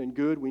important and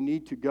good. We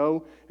need to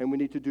go and we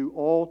need to do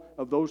all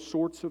of those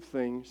sorts of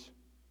things.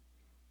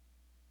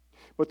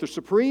 But the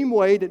supreme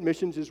way that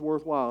missions is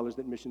worthwhile is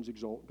that missions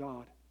exalt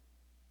God.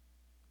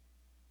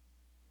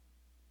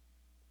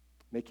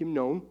 Make Him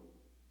known.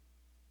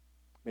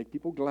 Make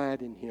people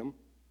glad in Him.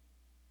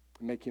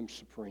 And make Him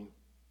supreme.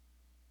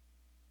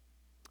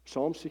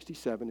 Psalm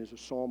 67 is a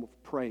psalm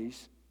of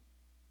praise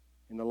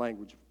in the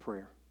language of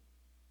prayer.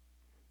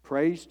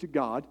 Praise to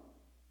God,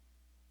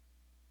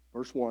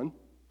 verse 1,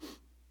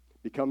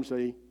 becomes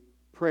a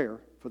prayer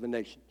for the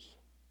nations.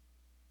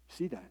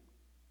 See that?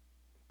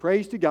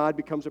 Praise to God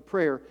becomes a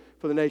prayer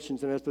for the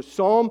nations. And as the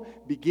psalm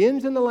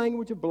begins in the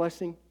language of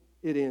blessing,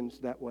 it ends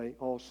that way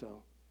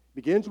also. It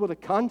begins with a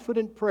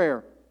confident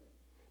prayer.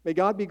 May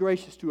God be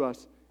gracious to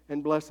us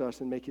and bless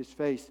us and make His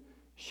face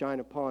shine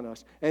upon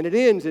us. And it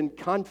ends in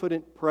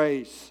confident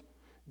praise.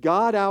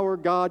 God, our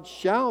God,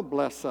 shall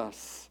bless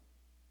us.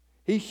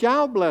 He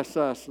shall bless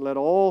us. Let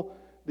all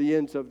the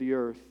ends of the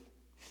earth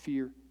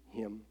fear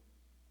Him.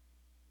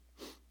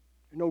 There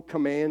are no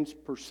commands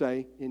per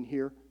se in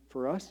here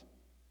for us.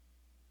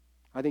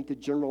 I think the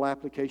general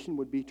application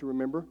would be to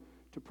remember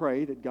to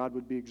pray that God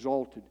would be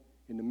exalted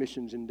in the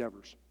missions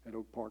endeavors at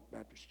Oak Park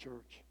Baptist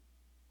Church.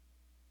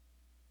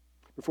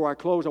 Before I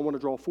close, I want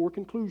to draw 4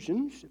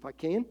 conclusions, if I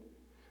can,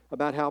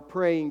 about how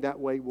praying that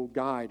way will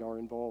guide our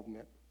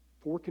involvement.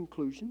 4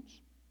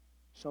 conclusions,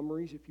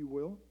 summaries, if you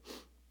will.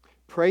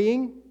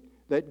 Praying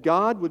that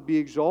God would be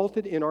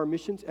exalted in our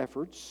missions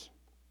efforts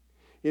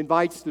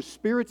invites the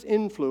Spirit's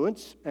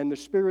influence and the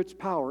Spirit's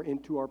power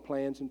into our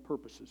plans and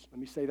purposes. Let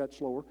me say that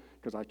slower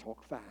because I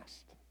talk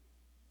fast.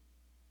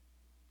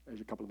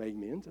 There's a couple of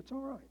amens. That's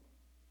all right.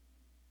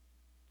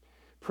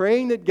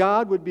 Praying that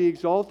God would be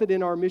exalted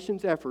in our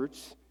missions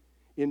efforts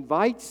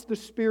invites the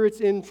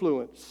Spirit's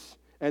influence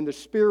and the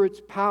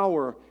Spirit's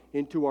power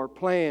into our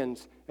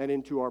plans and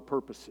into our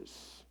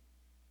purposes.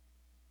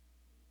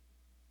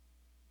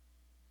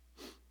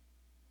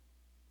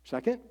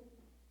 Second,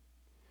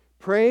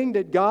 praying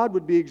that God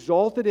would be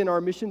exalted in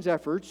our missions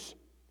efforts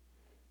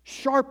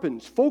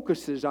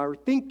focuses our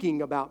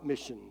thinking about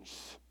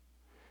missions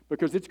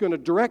because it's going to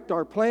direct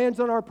our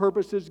plans and our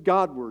purposes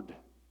Godward.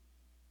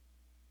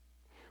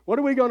 What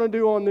are we going to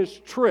do on this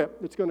trip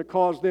that's going to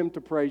cause them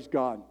to praise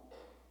God?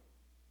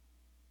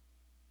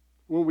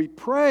 When we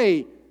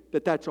pray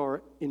that that's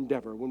our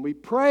endeavor, when we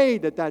pray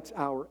that that's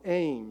our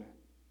aim,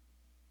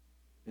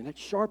 and that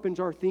sharpens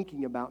our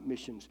thinking about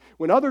missions.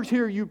 When others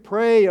hear you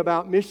pray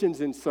about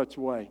missions in such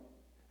a way,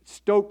 it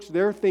stokes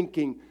their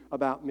thinking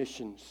about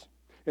missions.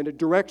 And it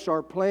directs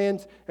our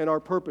plans and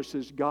our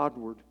purposes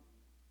Godward.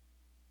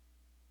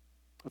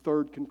 A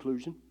third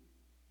conclusion.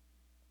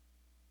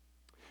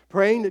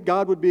 Praying that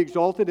God would be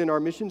exalted in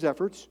our missions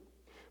efforts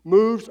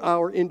moves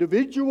our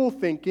individual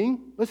thinking,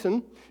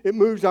 it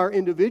moves our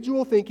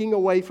individual thinking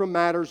away from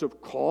matters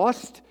of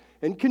cost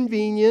and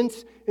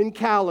convenience and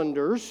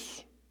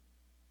calendars.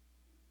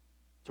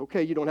 It's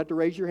okay, you don't have to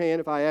raise your hand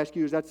if I ask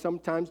you, is that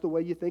sometimes the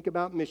way you think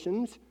about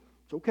missions?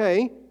 It's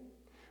okay.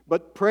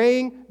 But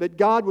praying that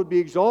God would be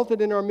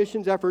exalted in our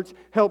missions efforts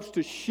helps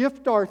to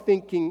shift our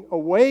thinking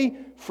away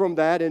from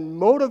that and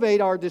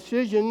motivate our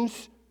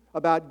decisions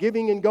about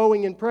giving and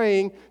going and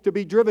praying to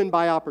be driven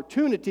by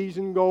opportunities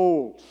and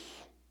goals.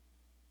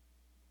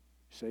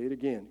 Say it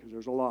again, because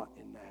there's a lot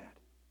in that.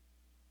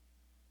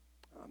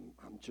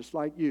 I'm just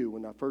like you.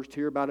 When I first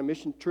hear about a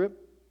mission trip,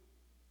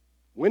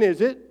 when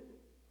is it?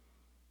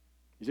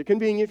 Is it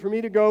convenient for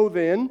me to go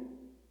then?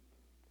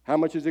 How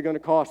much is it going to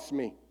cost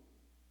me?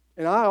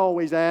 And I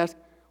always ask,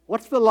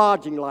 what's the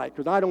lodging like?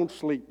 Because I don't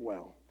sleep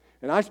well.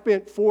 And I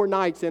spent 4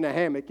 nights in a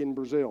hammock in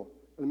Brazil.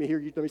 Let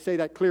me say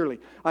that clearly.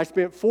 I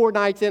spent 4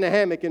 nights in a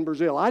hammock in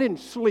Brazil. I didn't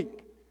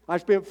sleep. I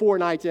spent 4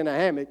 nights in a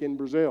hammock in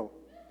Brazil.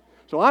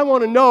 So I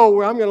want to know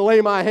where I'm going to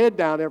lay my head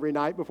down every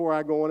night before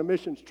I go on a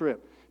missions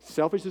trip.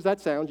 Selfish as that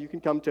sounds, you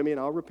can come to me and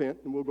I'll repent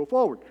and we'll go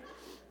forward.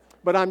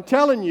 But I'm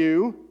telling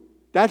you,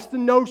 that's the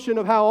notion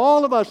of how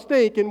all of us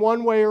think in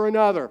one way or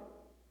another.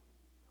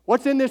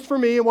 What's in this for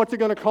me and what's it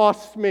going to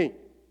cost me?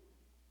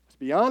 Let's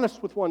be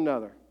honest with one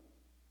another.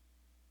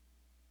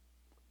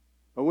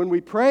 But when we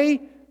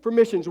pray for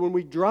missions, when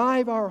we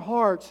drive our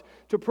hearts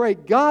to pray,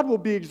 God will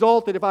be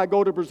exalted if I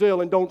go to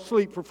Brazil and don't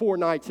sleep for 4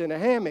 nights in a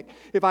hammock.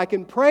 If I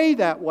can pray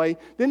that way,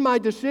 then my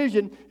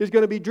decision is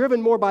going to be driven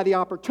more by the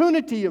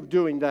opportunity of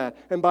doing that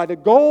and by the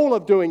goal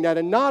of doing that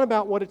and not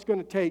about what it's going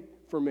to take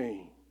for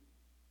me.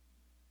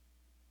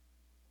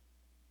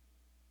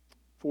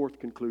 Fourth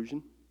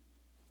conclusion.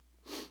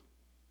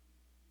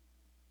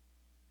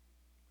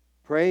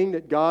 Praying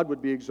that God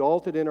would be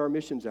exalted in our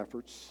missions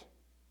efforts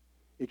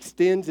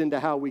extends into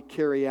how we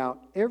carry out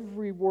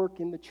every work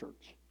in the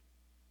church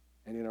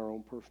and in our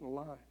own personal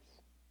lives.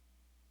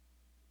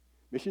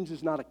 Missions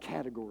is not a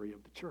category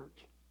of the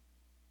church.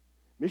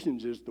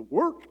 Missions is the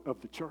work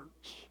of the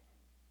church.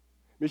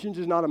 Missions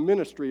is not a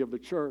ministry of the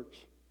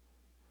church.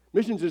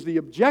 Missions is the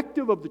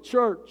objective of the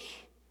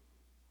church.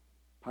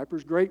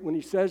 Piper's great when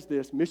he says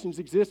this. Missions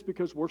exist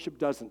because worship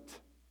doesn't.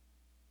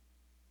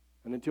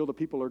 And until the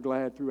people are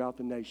glad throughout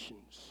the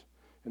nations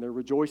and they're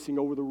rejoicing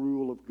over the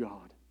rule of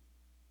God,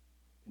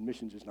 and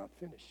missions is not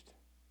finished.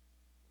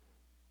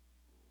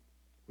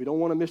 We don't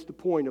want to miss the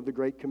point of the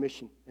Great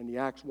Commission and the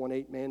Acts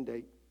 1:8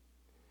 mandate.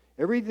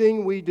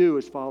 Everything we do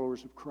as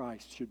followers of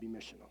Christ should be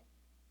missional,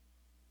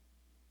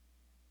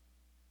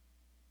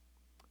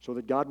 so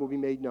that God will be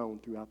made known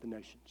throughout the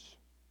nations,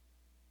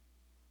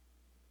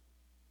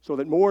 so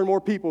that more and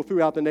more people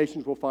throughout the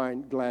nations will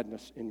find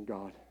gladness in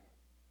God,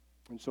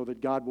 and so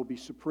that God will be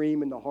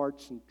supreme in the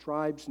hearts and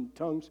tribes and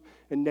tongues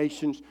and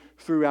nations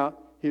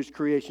throughout His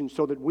creation,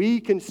 so that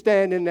we can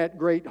stand in that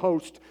great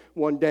host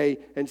one day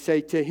and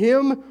say, to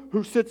Him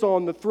who sits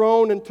on the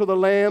throne and to the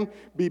Lamb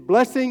be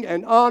blessing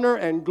and honor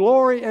and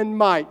glory and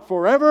might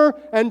forever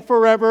and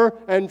forever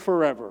and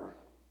forever.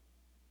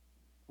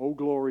 O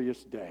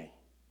glorious day.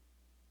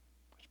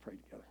 Let's pray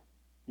together.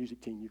 Music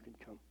team, you can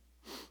come.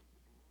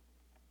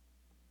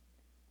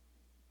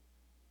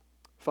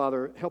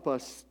 Father, help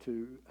us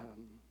to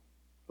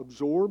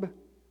absorb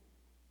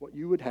what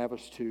you would have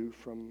us to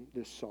from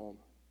this psalm.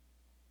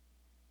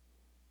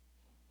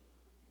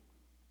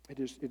 It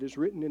is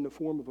written in the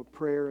form of a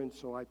prayer, and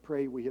so I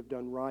pray we have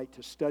done right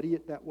to study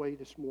it that way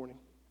this morning.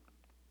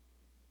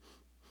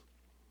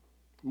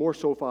 More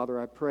so, Father,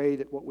 I pray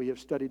that what we have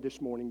studied this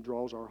morning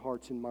draws our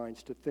hearts and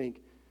minds to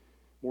think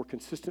more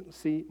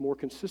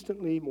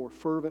consistently, more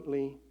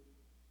fervently,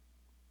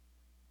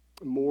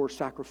 more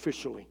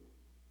sacrificially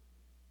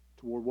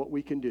toward what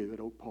we can do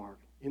at Oak Park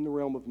in the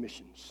realm of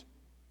missions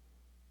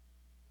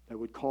that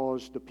would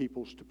cause the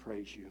peoples to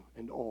praise you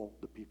and all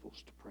the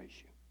peoples to praise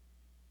you.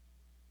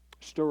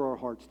 Stir our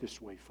hearts this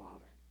way,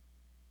 Father.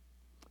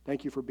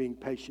 Thank you for being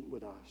patient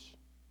with us.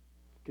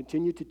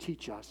 Continue to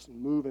teach us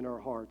and move in our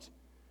hearts.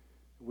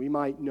 We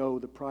might know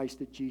the price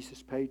that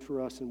Jesus paid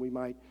for us, and we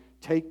might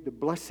take the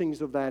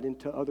blessings of that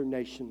into other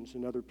nations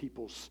and other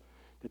peoples,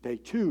 that they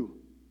too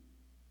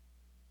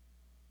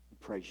would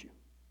praise you.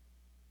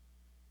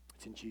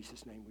 It's in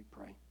Jesus' name we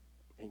pray.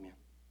 Amen.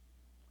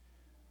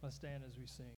 Let's stand as we sing.